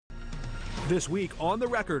This week, on the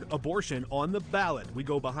record, abortion on the ballot. We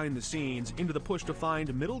go behind the scenes into the push to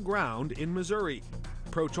find middle ground in Missouri.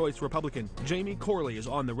 Pro-choice Republican Jamie Corley is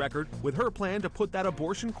on the record with her plan to put that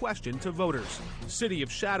abortion question to voters. City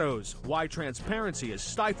of Shadows, why transparency is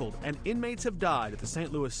stifled and inmates have died at the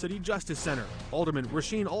St. Louis City Justice Center. Alderman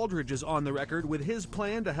Rashean Aldridge is on the record with his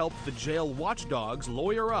plan to help the jail watchdogs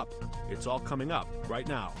lawyer up. It's all coming up right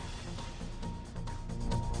now.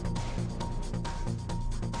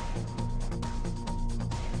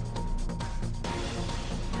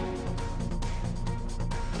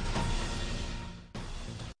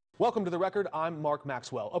 Welcome to The Record. I'm Mark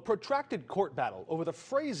Maxwell. A protracted court battle over the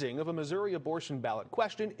phrasing of a Missouri abortion ballot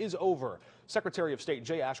question is over. Secretary of State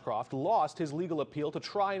Jay Ashcroft lost his legal appeal to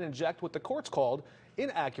try and inject what the courts called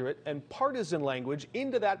inaccurate and partisan language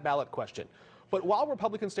into that ballot question. But while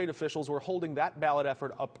Republican state officials were holding that ballot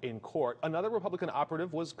effort up in court, another Republican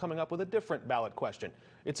operative was coming up with a different ballot question.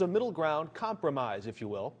 It's a middle ground compromise, if you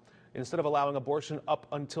will. Instead of allowing abortion up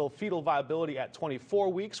until fetal viability at 24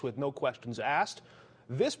 weeks with no questions asked,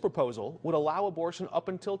 this proposal would allow abortion up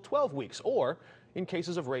until 12 weeks, or in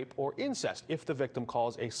cases of rape or incest, if the victim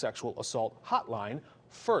calls a sexual assault hotline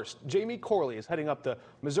first. Jamie Corley is heading up the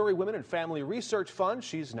Missouri Women and Family Research Fund.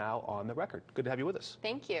 She's now on the record. Good to have you with us.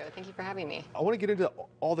 Thank you. Thank you for having me. I want to get into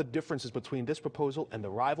all the differences between this proposal and the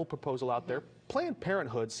rival proposal out there. Planned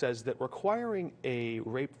Parenthood says that requiring a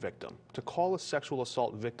rape victim to call a sexual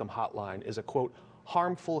assault victim hotline is a, quote,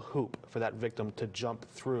 harmful hoop for that victim to jump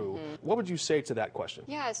through. What would you say to that question?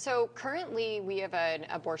 Yeah, so currently we have an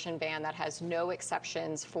abortion ban that has no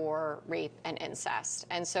exceptions for rape and incest.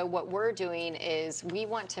 And so what we're doing is we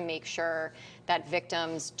want to make sure that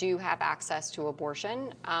victims do have access to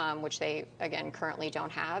abortion, which they, again, currently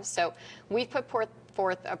don't have. So we've put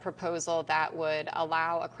forth a proposal that would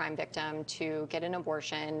allow a crime victim to get an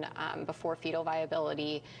abortion before fetal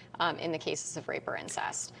viability in the cases of rape or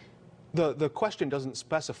incest. The question doesn't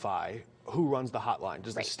specify who runs the hotline.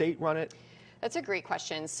 Does the state run it? That's a great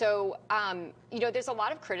question. So, there's a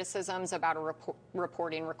lot of criticisms about a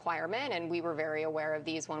reporting requirement, and we were very aware of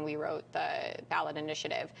these when we wrote the ballot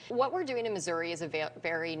initiative. What we're doing in Missouri is a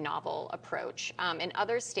very novel approach. In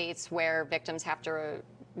other states where victims have to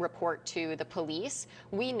report to the police,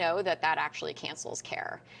 we know that actually cancels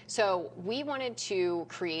care. So we wanted to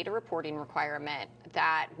create a reporting requirement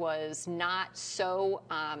that was not so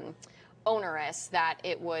onerous that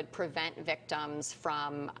it would prevent victims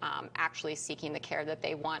from actually seeking the care that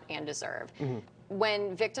they want and deserve.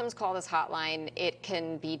 When victims call this hotline, it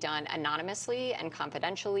can be done anonymously and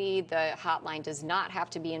confidentially. The hotline does not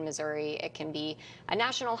have to be in Missouri. It can be a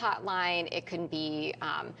national hotline. It can be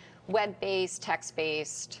web-based,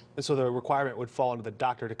 text-based. And so the requirement would fall on the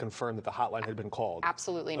doctor to confirm that the hotline had been called?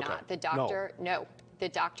 Absolutely not. The doctor, no. The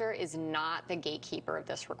doctor is not the gatekeeper of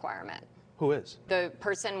this requirement. Who is? The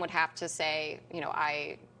person would have to say, They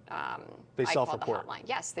I called the hotline.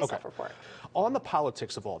 Yes, they self-report. On the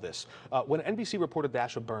politics of all this, when NBC reporter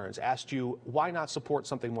Dasha Burns asked you why not support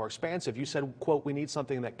something more expansive, you said, quote, we need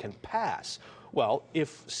something that can pass. Well,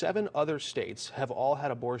 if 7 other states have all had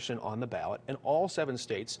abortion on the ballot and all 7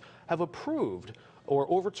 states have approved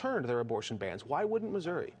or overturned their abortion bans, why wouldn't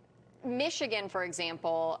Missouri? Michigan, for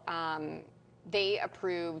example, they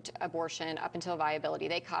approved abortion up until viability.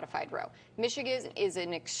 They codified Roe. Michigan is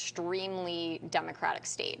an extremely Democratic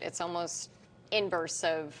state. It's almost inverse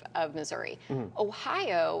of Missouri.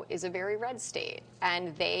 Ohio is a very red state,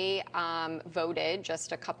 and they voted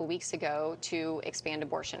just a couple weeks ago to expand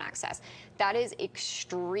abortion access. That is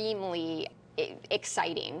extremely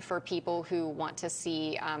exciting for people who want to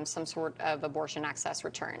see some sort of abortion access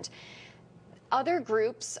returned. Other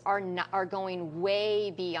groups are going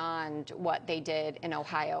way beyond what they did in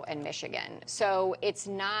Ohio and Michigan. So it's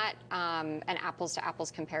not an apples to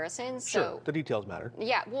apples comparison. Sure, the details matter.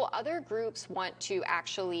 Yeah, well, other groups want to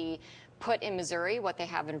actually put in Missouri what they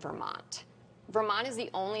have in Vermont. Vermont is the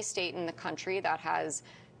only state in the country that has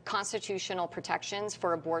constitutional protections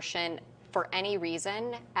for abortion for any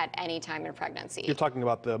reason at any time in pregnancy. You're talking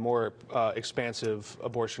about the more expansive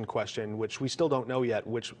abortion question, which we still don't know yet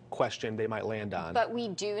which question they might land on. But we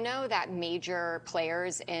do know that major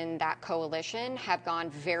players in that coalition have gone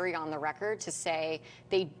very on the record to say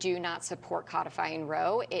they do not support codifying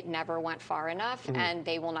Roe. It never went far enough, and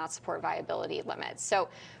they will not support viability limits. So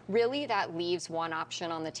really that leaves one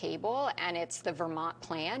option on the table, and it's the Vermont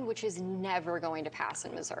plan, which is never going to pass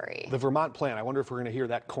in Missouri. The Vermont plan. I wonder if we're going to hear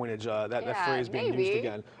that coinage, that phrase being used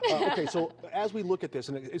again. Okay, so as we look at this,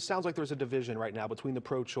 and it sounds like there's a division right now between the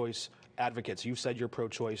pro-choice advocates. You've said you're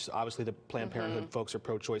pro-choice. Obviously, the Planned Parenthood folks are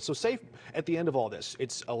pro-choice. So say at the end of all this,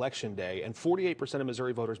 it's election day, and 48% of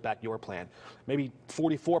Missouri voters back your plan. Maybe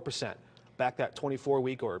 44% back that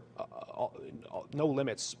 24-week or no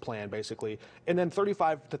limits plan, basically, and then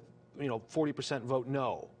 35 to 40% vote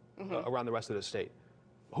no around the rest of the state.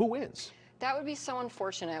 Who wins? That would be so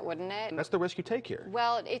unfortunate, wouldn't it? That's the risk you take here.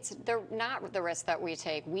 Well, it's not the risk that we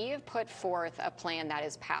take. We have put forth a plan that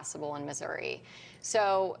is passable in Missouri.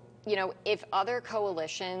 So, if other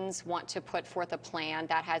coalitions want to put forth a plan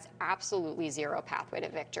that has absolutely zero pathway to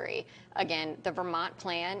victory, again, the Vermont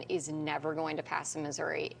plan is never going to pass in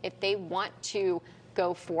Missouri. If they want to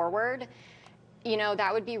go forward,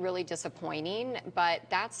 that would be really disappointing, but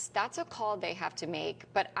that's a call they have to make.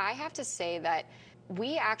 But I have to say that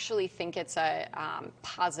we actually think it's a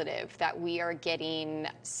positive that we are getting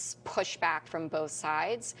pushback from both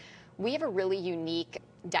sides. We have a really unique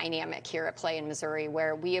dynamic here at play in Missouri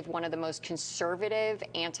where we have one of the most conservative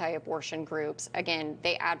anti-abortion groups. Again,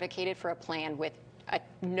 they advocated for a plan with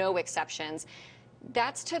no exceptions.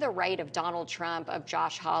 That's to the right of Donald Trump, of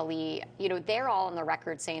Josh Hawley. They're all on the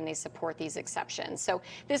record saying they support these exceptions. So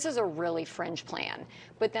this is a really fringe plan.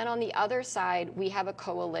 But then on the other side, we have a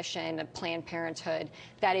coalition of Planned Parenthood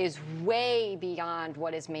that is way beyond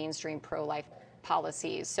what is mainstream pro-life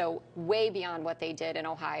policies, so way beyond what they did in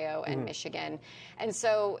Ohio and Michigan. And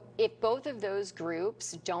so if both of those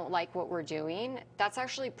groups don't like what we're doing, that's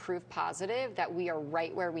actually proof positive that we are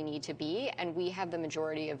right where we need to be, and we have the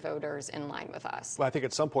majority of voters in line with us. Well, I think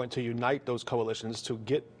at some point to unite those coalitions to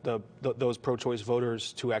get those pro-choice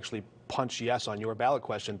voters to actually punch yes on your ballot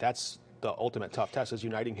question, that's the ultimate tough test, is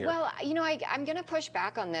uniting here. Well, I'm going to push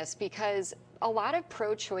back on this because a lot of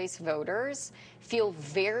pro-choice voters feel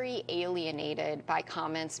very alienated by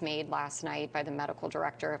comments made last night by the medical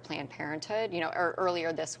director of Planned Parenthood, or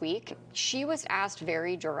earlier this week. She was asked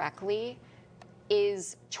very directly,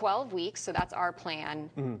 is 12 weeks, so that's our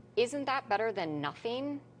plan, isn't that better than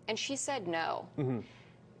nothing? And she said no.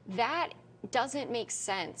 That doesn't make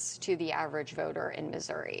sense to the average voter in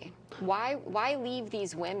Missouri. Why leave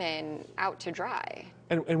these women out to dry?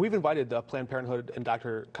 And we've invited Planned Parenthood and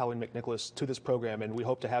Dr. Colleen McNicholas to this program, and we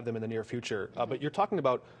hope to have them in the near future. But you're talking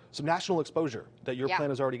about some national exposure that your plan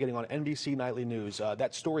is already getting on NBC Nightly News.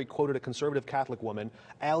 That story quoted a conservative Catholic woman,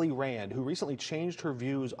 Allie Rand, who recently changed her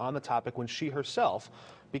views on the topic when she herself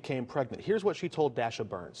became pregnant. Here's what she told Dasha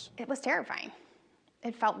Burns. It was terrifying.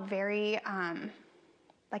 It felt very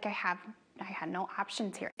like I had no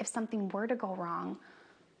options here. If something were to go wrong,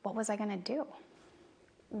 what was I going to do?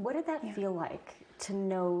 What did that feel like to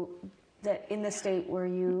know that in the state where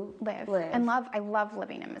you live and love? I love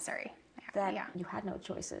living in Missouri. That you had no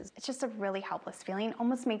choices. It's just a really helpless feeling.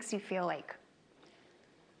 Almost makes you feel like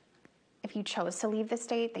if you chose to leave the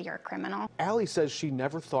state, that you're a criminal. Allie says she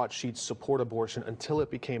never thought she'd support abortion until it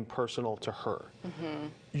became personal to her.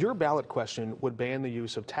 Your ballot question would ban the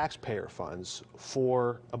use of taxpayer funds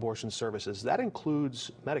for abortion services. That includes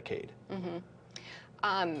Medicaid.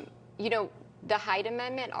 The Hyde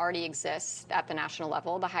Amendment already exists at the national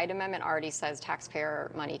level. The Hyde Amendment already says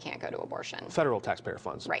taxpayer money can't go to abortion. Federal taxpayer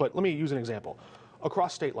funds. Right. But let me use an example.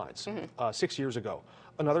 Across state lines, 6 years ago,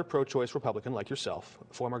 another pro-choice Republican like yourself,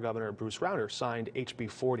 former Governor Bruce Rauner, signed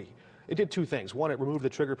HB 40. It did two things. One, it removed the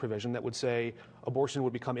trigger provision that would say abortion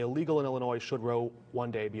would become illegal in Illinois should Roe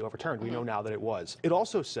one day be overturned. We know now that it was. It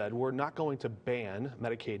also said we're not going to ban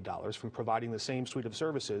Medicaid dollars from providing the same suite of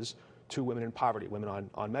services to women in poverty, women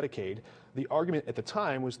on Medicaid. The argument at the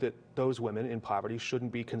time was that those women in poverty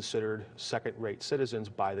shouldn't be considered second-rate citizens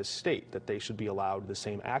by the state, that they should be allowed the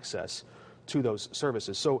same access to those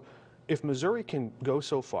services. So if Missouri can go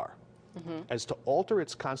so far as to alter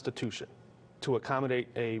its constitution to accommodate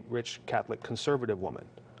a rich Catholic conservative woman,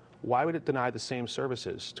 why would it deny the same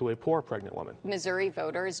services to a poor pregnant woman? Missouri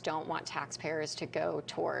voters don't want taxpayers to go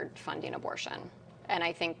toward funding abortion. And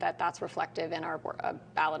I think that that's reflective in our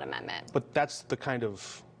ballot amendment. But that's the kind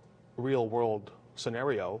of real-world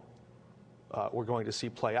scenario we're going to see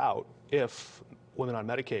play out if women on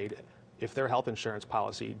Medicaid, if their health insurance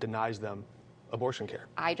policy denies them abortion care.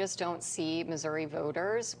 I just don't see Missouri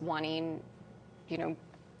voters wanting,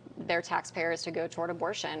 their taxpayers to go toward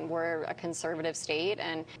abortion. We're a conservative state,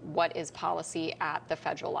 and what is policy at the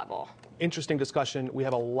federal level? Interesting discussion. We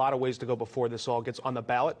have a lot of ways to go before this all gets on the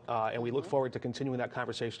ballot, and we look forward to continuing that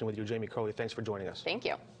conversation with you. Jamie Crowley, thanks for joining us. Thank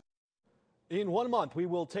you. In 1 month, we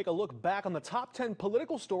will take a look back on the top 10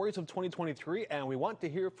 political stories of 2023, and we want to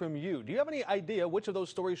hear from you. Do you have any idea which of those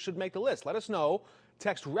stories should make the list? Let us know.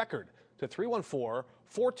 Text RECORD to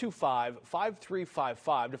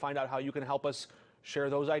 314-425-5355 to find out how you can help us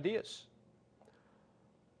share those ideas.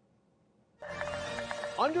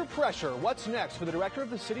 Under pressure, what's next for the director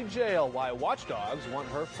of the city jail? Why watchdogs want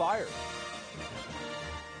her fired.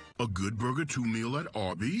 A good burger 2 meal at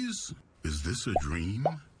Arby's? Is this a dream?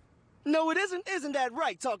 No, it isn't. Isn't that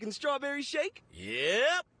right, talking strawberry shake?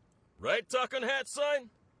 Yep. Right talking hat sign?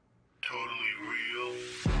 Totally real.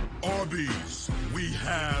 Arby's, we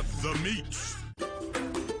have the meats.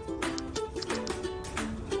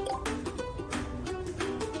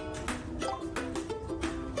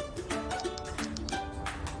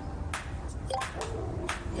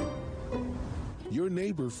 Your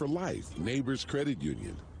neighbor for life, Neighbors Credit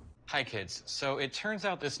Union. Hi, kids. So it turns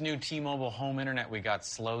out this new T-Mobile home internet we got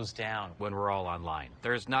slows down when we're all online.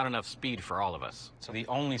 There's not enough speed for all of us. So the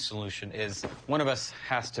only solution is one of us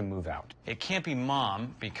has to move out. It can't be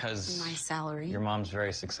Mom because... My salary. Your mom's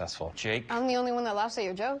very successful. Jake? I'm the only one that laughs at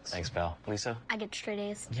your jokes. Thanks, pal. Lisa? I get straight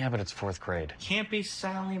A's. Yeah, but it's 4th grade. Can't be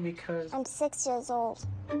Sally because... I'm 6 years old.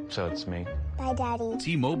 So it's me. Bye, Daddy.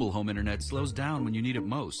 T-Mobile home internet slows down when you need it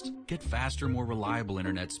most. Get faster, more reliable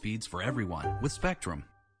internet speeds for everyone with Spectrum.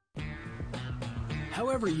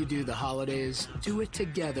 However you do the holidays, do it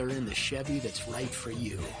together in the Chevy that's right for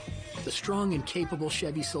you. The strong and capable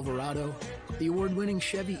Chevy Silverado, the award-winning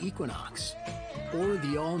Chevy Equinox, or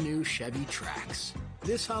the all-new Chevy Trax.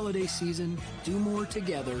 This holiday season, do more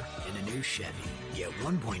together in a new Chevy. Get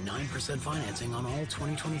 1.9% financing on all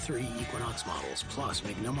 2023 Equinox models, plus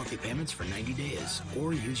make no monthly payments for 90 days,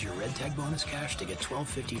 or use your Red Tag bonus cash to get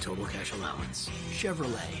 $1,250 total cash allowance.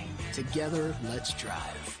 Chevrolet, together, let's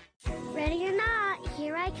drive. Ready or not,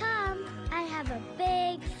 here I come. I have a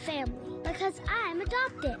big family because I'm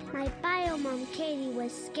adopted. My bio mom, Katie,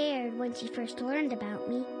 was scared when she first learned about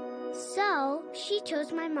me. So she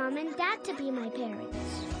chose my mom and dad to be my parents.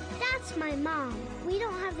 That's my mom. We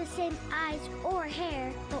don't have the same eyes or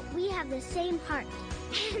hair, but we have the same heart.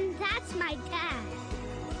 And that's my dad.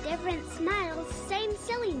 Different smiles, same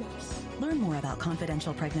silliness. Learn more about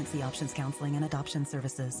confidential pregnancy options counseling and adoption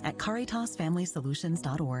services at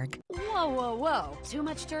CaritasFamilySolutions.org. Whoa, whoa, whoa. Too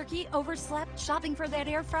much turkey? Overslept? Shopping for that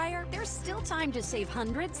air fryer? There's still time to save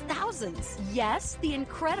hundreds, thousands. Yes, the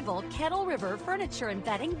incredible Kettle River Furniture and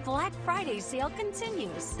Bedding Black Friday sale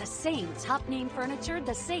continues. The same top name furniture,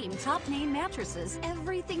 the same top name mattresses.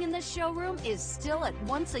 Everything in the showroom is still at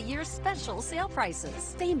once a year special sale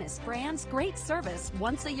prices. Famous brands, great service,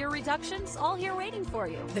 once a year reductions, all here waiting for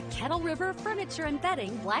you. The Kettle River Furniture and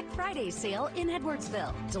Bedding Black Friday sale in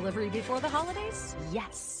Edwardsville. Delivery before the holidays?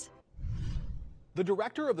 Yes. The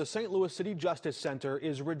director of the St. Louis City Justice Center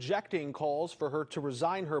is rejecting calls for her to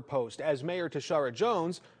resign her post as Mayor Tashara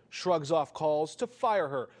Jones shrugs off calls to fire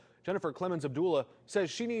her. Jennifer Clemens Abdullah says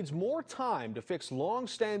she needs more time to fix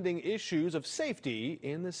long-standing issues of safety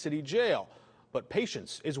in the city jail. But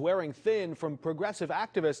patience is wearing thin from progressive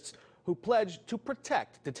activists who pledged to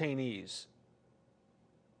protect detainees.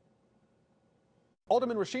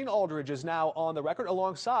 Alderman Rasheen Aldridge is now on the record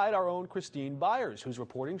alongside our own Christine Byers, whose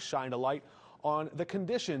reporting shined a light on the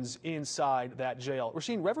conditions inside that jail.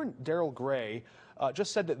 Rasheen, Reverend Darrell Gray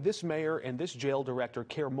just said that this mayor and this jail director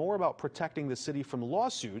care more about protecting the city from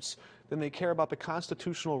lawsuits than they care about the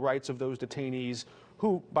constitutional rights of those detainees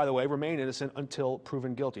who, by the way, remain innocent until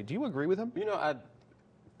proven guilty. Do you agree with him? You know, I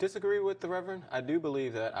disagree with the Reverend. I do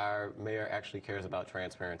believe that our mayor actually cares about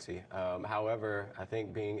transparency. However, I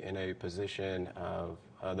think being in a position of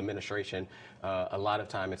the administration, a lot of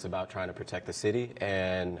time it's about trying to protect the city,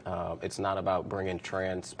 and it's not about bringing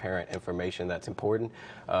transparent information that's important,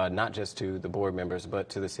 not just to the board members, but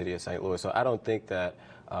to the city of St. Louis. So I don't think that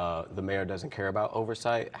the mayor doesn't care about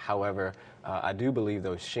oversight. However, I do believe,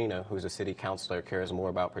 though, Sheena, who's a city councilor, cares more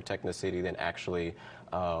about protecting the city than actually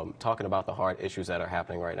talking about the hard issues that are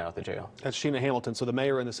happening right now at the jail. That's Sheena Hamilton. So the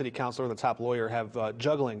mayor and the city councilor and the top lawyer have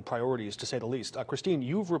juggling priorities, to say the least. Christine,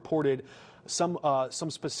 you've reported some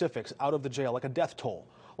specifics out of the jail, like a death toll,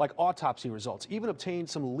 like autopsy results, even obtained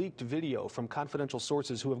some leaked video from confidential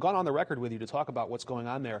sources who have gone on the record with you to talk about what's going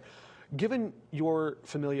on there. Given your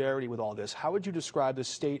familiarity with all this, how would you describe the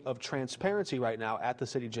state of transparency right now at the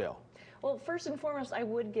city jail? Well, first and foremost, I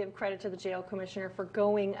would give credit to the jail commissioner for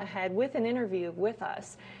going ahead with an interview with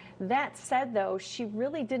us. That said, though, she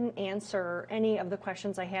really didn't answer any of the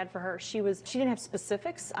questions I had for her. She didn't have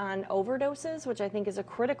specifics on overdoses, which I think is a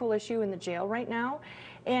critical issue in the jail right now.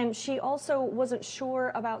 And she also wasn't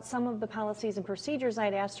sure about some of the policies and procedures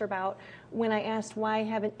I'd asked her about when I asked why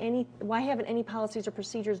haven't any policies or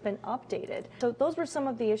procedures been updated. So those were some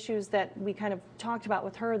of the issues that we kind of talked about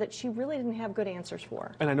with her that she really didn't have good answers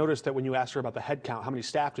for. And I noticed that when you asked her about the head count, how many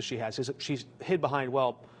staff does she have, she's hid behind,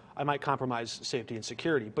 well, I might compromise safety and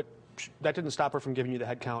security, but that didn't stop her from giving you the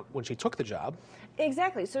head count when she took the job.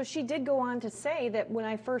 Exactly. So she did go on to say that when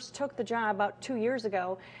I first took the job about 2 years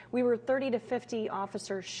ago, we were 30 to 50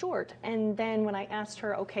 officers short. And then when I asked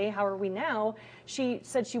her, okay, how are we now? She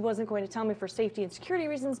said she wasn't going to tell me for safety and security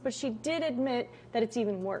reasons, but she did admit that it's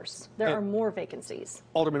even worse. There are more vacancies.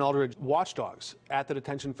 Alderman Aldridge, watchdogs at the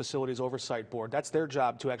Detention Facilities Oversight Board, that's their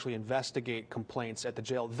job to actually investigate complaints at the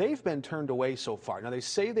jail. They've been turned away so far. Now, they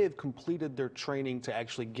say they've completed their training to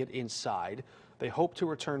actually get inside. They hope to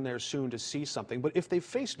return there soon to see something. But if they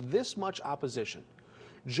faced this much opposition,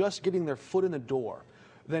 just getting their foot in the door,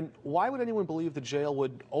 then why would anyone believe the jail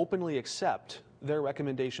would openly accept their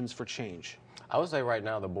recommendations for change? I would say right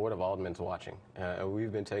now the Board of Aldermen's watching.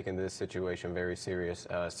 We've been taking this situation very serious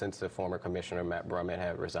since the former Commissioner Matt Brummett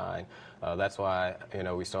had resigned. That's why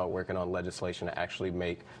we started working on legislation to actually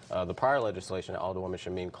make the prior legislation that Alderwoman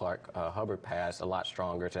Shameen Clark Hubbard passed a lot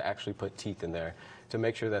stronger, to actually put teeth in there, to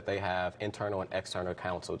make sure that they have internal and external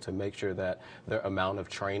counsel, to make sure that their amount of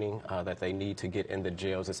training that they need to get in the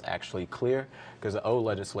jails is actually clear. Because the old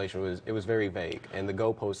legislation was very vague and the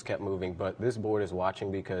goalposts kept moving. But this board is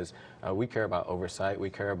watching because we care about oversight. We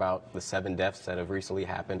care about the 7 deaths that have recently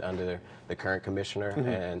happened under the current commissioner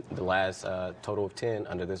and the last total of 10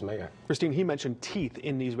 under this mayor. Christine, he mentioned teeth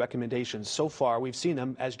in these recommendations. So far, we've seen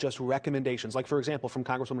them as just recommendations, like, for example, from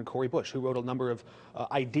Congresswoman Cori Bush, who wrote a number of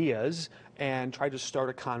ideas and tried to start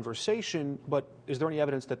a conversation. But is there any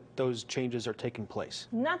evidence that those changes are taking place?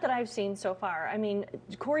 Not that I've seen so far. I mean,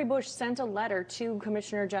 Cori Bush sent a letter to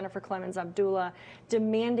Commissioner Jennifer Clemens Abdullah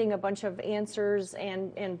demanding a bunch of answers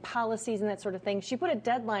and policies and that sort of thing. She put a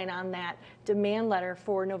deadline on that demand letter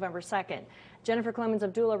for November 2nd. Jennifer Clemens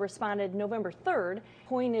Abdullah responded November 3rd,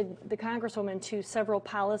 pointed the Congresswoman to several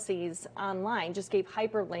policies online, just gave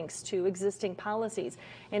hyperlinks to existing policies.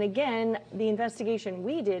 And again, the investigation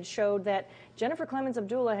we did showed that Jennifer Clemens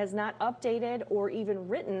Abdullah has not updated or even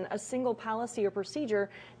written a single policy or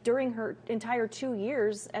procedure during her entire 2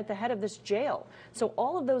 years at the head of this jail. So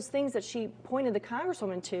all of those things that she pointed the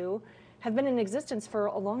Congresswoman to have been in existence for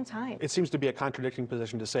a long time. It seems to be a contradicting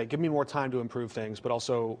position to say, give me more time to improve things, but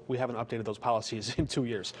also we haven't updated those policies in 2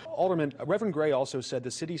 years. Alderman, Reverend Gray also said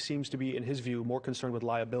the city seems to be, in his view, more concerned with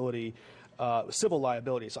liability, civil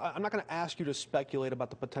liabilities. I'm not going to ask you to speculate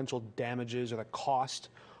about the potential damages or the cost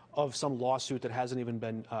of some lawsuit that hasn't even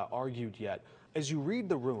been argued yet. As you read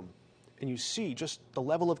the room and you see just the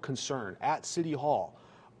level of concern at City Hall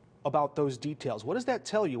about those details, what does that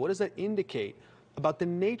tell you? What does that indicate about the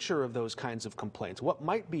nature of those kinds of complaints? What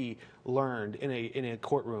might be learned in a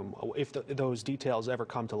courtroom if those details ever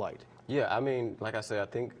come to light? Yeah, I mean, like I said, I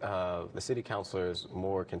think the city councilor is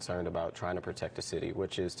more concerned about trying to protect the city,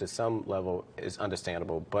 which is to some level is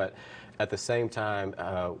understandable. But at the same time,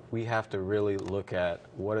 we have to really look at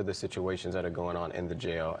what are the situations that are going on in the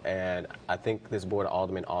jail. And I think this Board of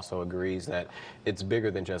Aldermen also agrees that it's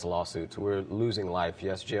bigger than just lawsuits. We're losing life.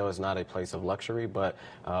 Yes, jail is not a place of luxury, but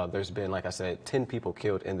there's been, like I said, 10 people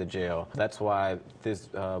killed in the jail. That's why this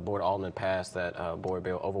Board of Aldermen passed that board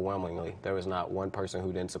bill overwhelmingly. There was not one person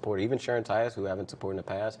who didn't support it. Even Sharon Tyus, who haven't supported in the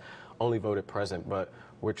past, only voted present. But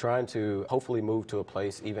we're trying to hopefully move to a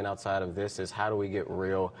place, even outside of this, is how do we get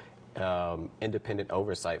real independent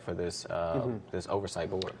oversight for this this oversight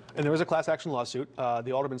board. And there is a class action lawsuit.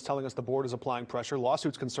 The alderman's telling us the board is applying pressure.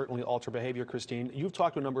 Lawsuits can certainly alter behavior, Christine. You've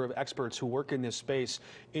talked to a number of experts who work in this space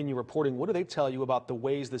in your reporting. What do they tell you about the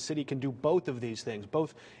ways the city can do both of these things,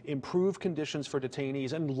 both improve conditions for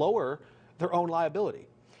detainees and lower their own liability?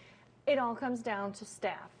 It all comes down to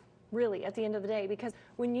staff, really, at the end of the day, because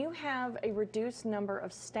when you have a reduced number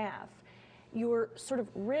of staff, your sort of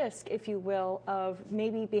risk, if you will, of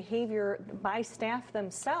maybe behavior by staff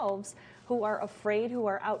themselves who are afraid, who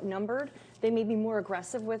are outnumbered. They may be more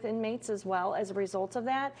aggressive with inmates as well as a result of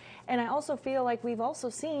that. And I also feel like we've also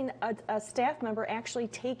seen a staff member actually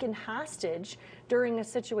taken hostage during a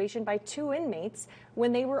situation by 2 inmates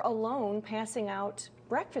when they were alone passing out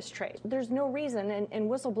breakfast trays. There's no reason, and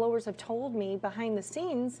whistleblowers have told me behind the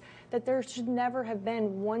scenes that there should never have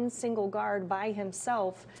been one single guard by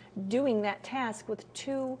himself doing that task with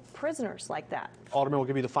 2 prisoners like that. Alderman, we'll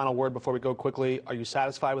give you the final word before we go quickly. Are you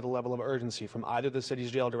satisfied with the level of urgency from either the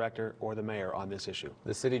city's jail director or the mayor on this issue?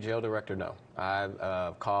 The city jail director, no.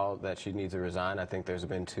 I've called that she needs to resign. I think there's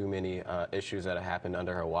been too many issues that have happened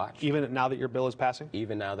under her watch. Even now that your bill is passing?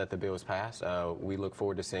 Even now that the bill is passed, we look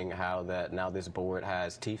forward to seeing how that now this board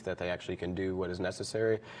has teeth that they actually can do what is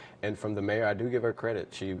necessary. And from the mayor, I do give her credit.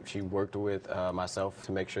 She worked with myself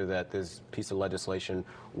to make sure that this piece of legislation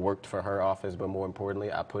worked for her office, but more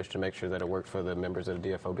importantly, I pushed to make sure that it worked for the members of the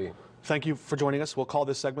DFOB. Thank you for joining us. We'll call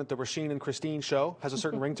this segment the Rasheen and Christine Show. Has a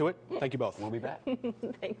certain ring to it. Thank you both. We'll be back.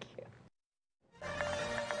 Thank you.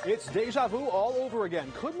 It's deja vu all over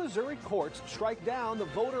again. Could Missouri courts strike down the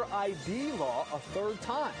voter ID law a third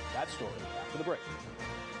time? That story after the break.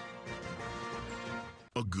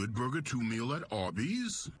 A good burger 2 meal at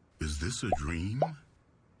Arby's? Is this a dream?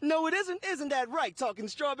 No, it isn't. Isn't that right, talking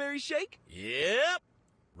strawberry shake? Yep.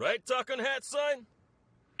 Right talking hat sign?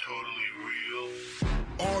 Totally real.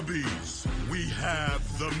 Arby's, we have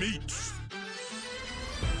the meats.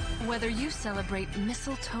 Whether you celebrate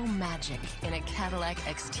mistletoe magic in a Cadillac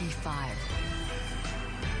XT5,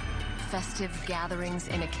 festive gatherings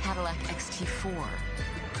in a Cadillac XT4,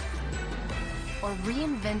 or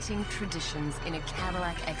reinventing traditions in a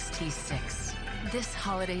Cadillac XT6, this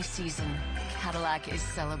holiday season, Cadillac is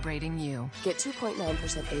celebrating you. Get 2.9%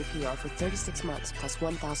 APR for 36 months plus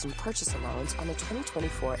 $1,000 purchase allowance on the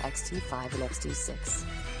 2024 XT5 and XT6.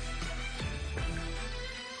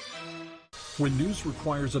 When news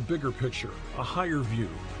requires a bigger picture, a higher view,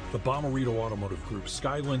 the Bomarito Automotive Group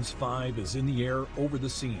Skylands 5 is in the air, over the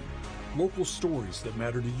scene. Local stories that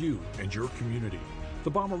matter to you and your community.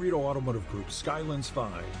 The Bomarito Automotive Group Skylands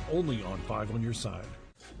 5, only on 5 on your side.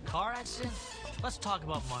 Car accident? Let's talk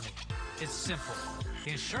about money. It's simple.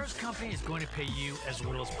 The insurance company is going to pay you as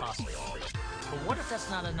little as possible. But what if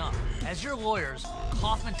that's not enough? As your lawyers,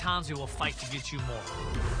 Kaufman Townsley will fight to get you more.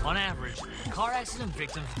 On average, car accident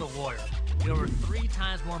victims with a lawyer get over 3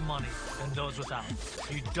 times more money than those without.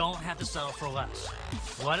 You don't have to settle for less.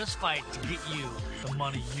 Let us fight to get you the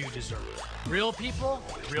money you deserve. Real people,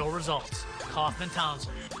 real results. Kaufman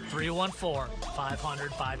Townsley,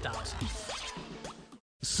 314-500-5000.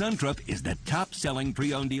 Suntrup is the top-selling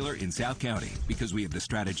pre-owned dealer in South County because we have the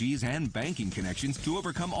strategies and banking connections to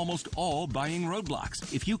overcome almost all buying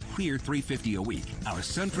roadblocks. If you clear $350 a week, our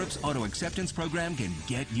Suntrup's auto acceptance program can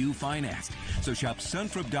get you financed. So shop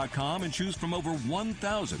Suntrup.com and choose from over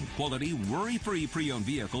 1,000 quality, worry-free pre-owned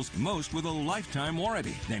vehicles, most with a lifetime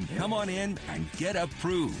warranty. Then come on in and get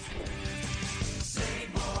approved.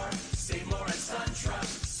 Save more at Suntrup.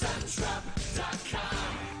 Suntrup.com.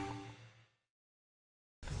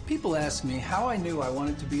 People ask me how I knew I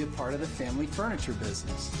wanted to be a part of the family furniture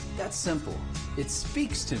business. That's simple. It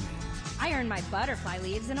speaks to me. I earned my butterfly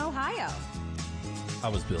leaves in Ohio. I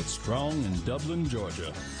was built strong in Dublin,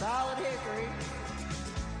 Georgia. Solid hickory.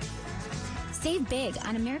 Save big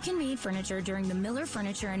on American-made furniture during the Miller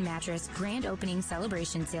Furniture and Mattress Grand Opening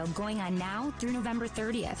Celebration Sale going on now through November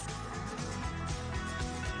 30th.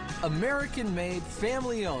 American-made,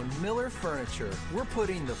 family-owned Miller Furniture. We're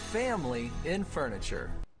putting the family in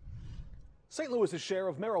furniture. St. Louis's share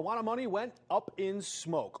of marijuana money went up in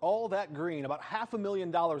smoke. All that green, about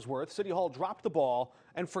 $500,000 worth. City Hall dropped the ball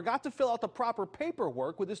and forgot to fill out the proper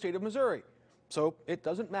paperwork with the state of Missouri. So it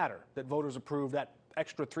doesn't matter that voters approved that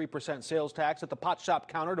extra 3% sales tax at the pot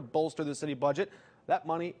shop counter to bolster the city budget. That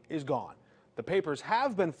money is gone. The papers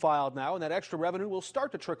have been filed now, and that extra revenue will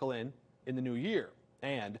start to trickle in the new year.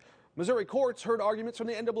 And Missouri courts heard arguments from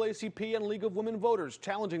the NAACP and League of Women Voters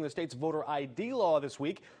challenging the state's voter ID law this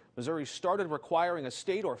week. Missouri started requiring a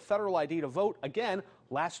state or federal ID to vote again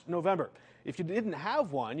last November. If you didn't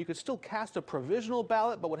have one, you could still cast a provisional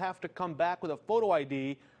ballot, but would have to come back with a photo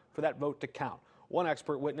ID for that vote to count. One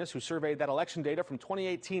expert witness who surveyed that election data from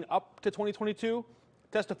 2018 up to 2022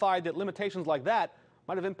 testified that limitations like that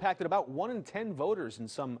might have impacted about 1 in 10 voters in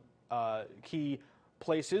some key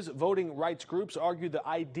places. Voting rights groups argued the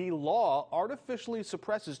ID law artificially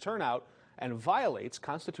suppresses turnout and violates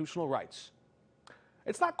constitutional rights.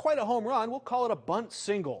 It's not quite a home run. We'll call it a bunt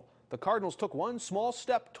single. The Cardinals took one small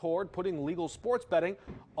step toward putting legal sports betting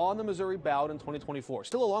on the Missouri ballot in 2024.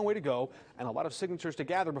 Still a long way to go and a lot of signatures to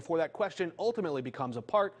gather before that question ultimately becomes a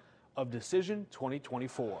part of Decision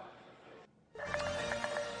 2024.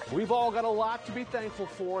 We've all got a lot to be thankful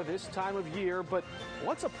for this time of year, but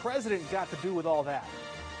what's a president got to do with all that?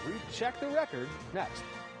 We check the record next.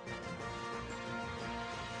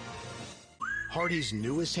 Hardee's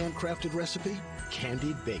newest handcrafted recipe?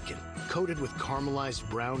 Candied bacon, coated with caramelized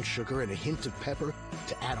brown sugar and a hint of pepper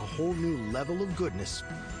to add a whole new level of goodness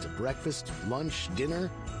to breakfast, lunch,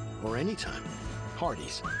 dinner, or anytime.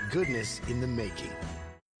 Hardee's, goodness in the making.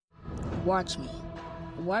 Watch me.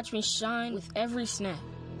 Watch me shine with every snap.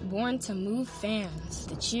 Born to move fans,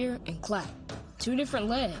 to cheer and clap. 2 different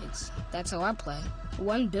legs, that's how I play.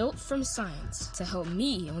 One built from science to help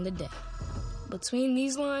me on the day. Between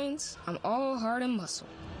these lines, I'm all heart and muscle.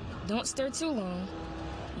 Don't stare too long,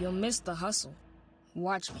 you'll miss the hustle.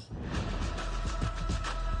 Watch me.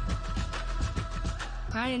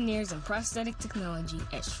 Pioneers in prosthetic technology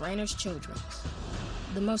at Shriners Children's.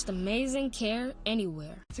 The most amazing care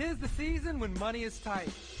anywhere. 'Tis the season when money is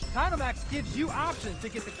tight. TitleMax gives you options to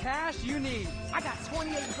get the cash you need. I got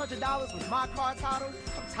 $2,800 with my car title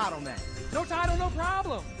from TitleMax. No title, no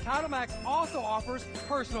problem. TitleMax also offers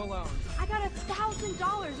personal loans. I got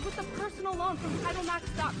 $1,000 with a personal loan from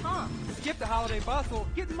TitleMax.com. Skip the holiday bustle.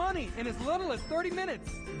 Get money in as little as 30 minutes.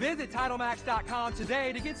 Visit TitleMax.com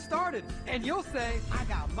today to get started, and you'll say, I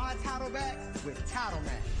got my title back with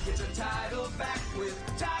TitleMax. Get your title back with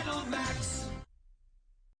TitleMax.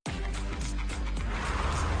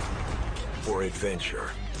 For adventure,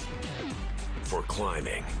 for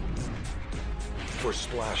climbing, for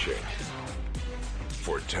splashing,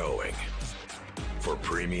 for towing, for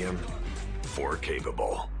premium, for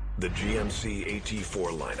capable. The GMC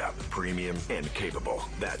AT4 lineup, premium and capable.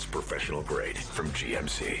 That's professional grade from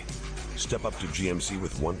GMC. Step up to GMC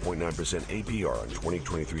with 1.9% APR on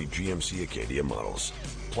 2023 GMC Acadia models.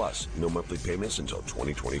 Plus, no monthly payments until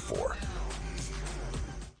 2024.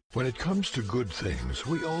 When it comes to good things,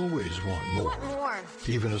 we always want more. What more?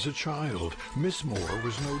 Even as a child, Miss Moore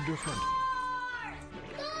was no different.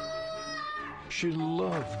 She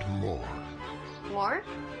loved more. More?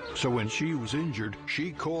 So when she was injured,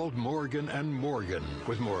 she called Morgan & Morgan.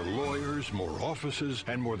 With more lawyers, more offices,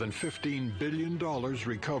 and more than $15 billion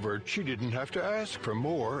recovered, she didn't have to ask for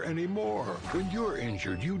more anymore. When you're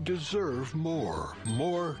injured, you deserve more.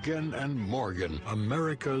 Morgan & Morgan,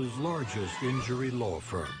 America's largest injury law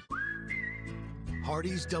firm.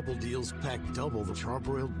 Hardee's Double Deals pack double the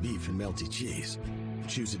charbroiled beef and melty cheese.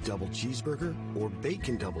 Choose a double cheeseburger or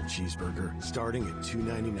bacon double cheeseburger starting at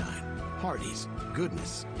 $2.99. Hardee's,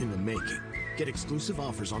 goodness in the making. Get exclusive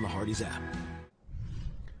offers on the Hardee's app.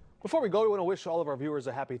 Before we go, we want to wish all of our viewers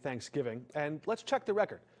a happy Thanksgiving, and let's check the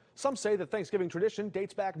record. Some say the Thanksgiving tradition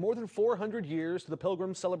dates back more than 400 years to the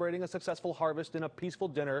Pilgrims celebrating a successful harvest in a peaceful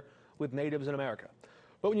dinner with natives in America.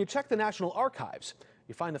 But when you check the National Archives,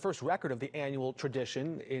 you find the first record of the annual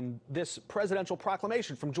tradition in this presidential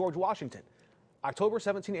proclamation from George Washington. October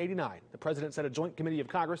 1789, the president said a joint committee of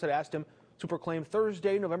Congress had asked him to proclaim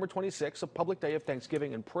Thursday, November 26, a public day of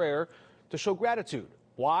thanksgiving and prayer to show gratitude.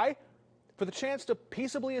 Why? For the chance to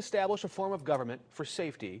peaceably establish a form of government for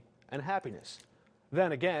safety and happiness.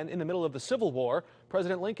 Then again, in the middle of the Civil War,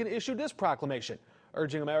 President Lincoln issued this proclamation,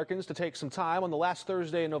 urging Americans to take some time on the last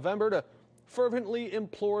Thursday in November to fervently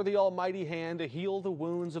implore the Almighty Hand to heal the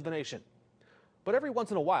wounds of the nation. But every once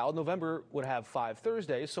in a while, November would have 5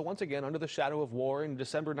 Thursdays, so once again, under the shadow of war in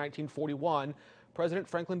December 1941, President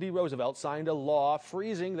Franklin D. Roosevelt signed a law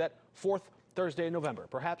freezing that 4th Thursday in November.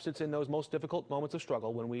 Perhaps it's in those most difficult moments of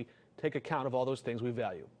struggle when we take account of all those things we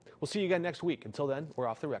value. We'll see you again next week. Until then, we're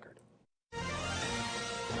off the record.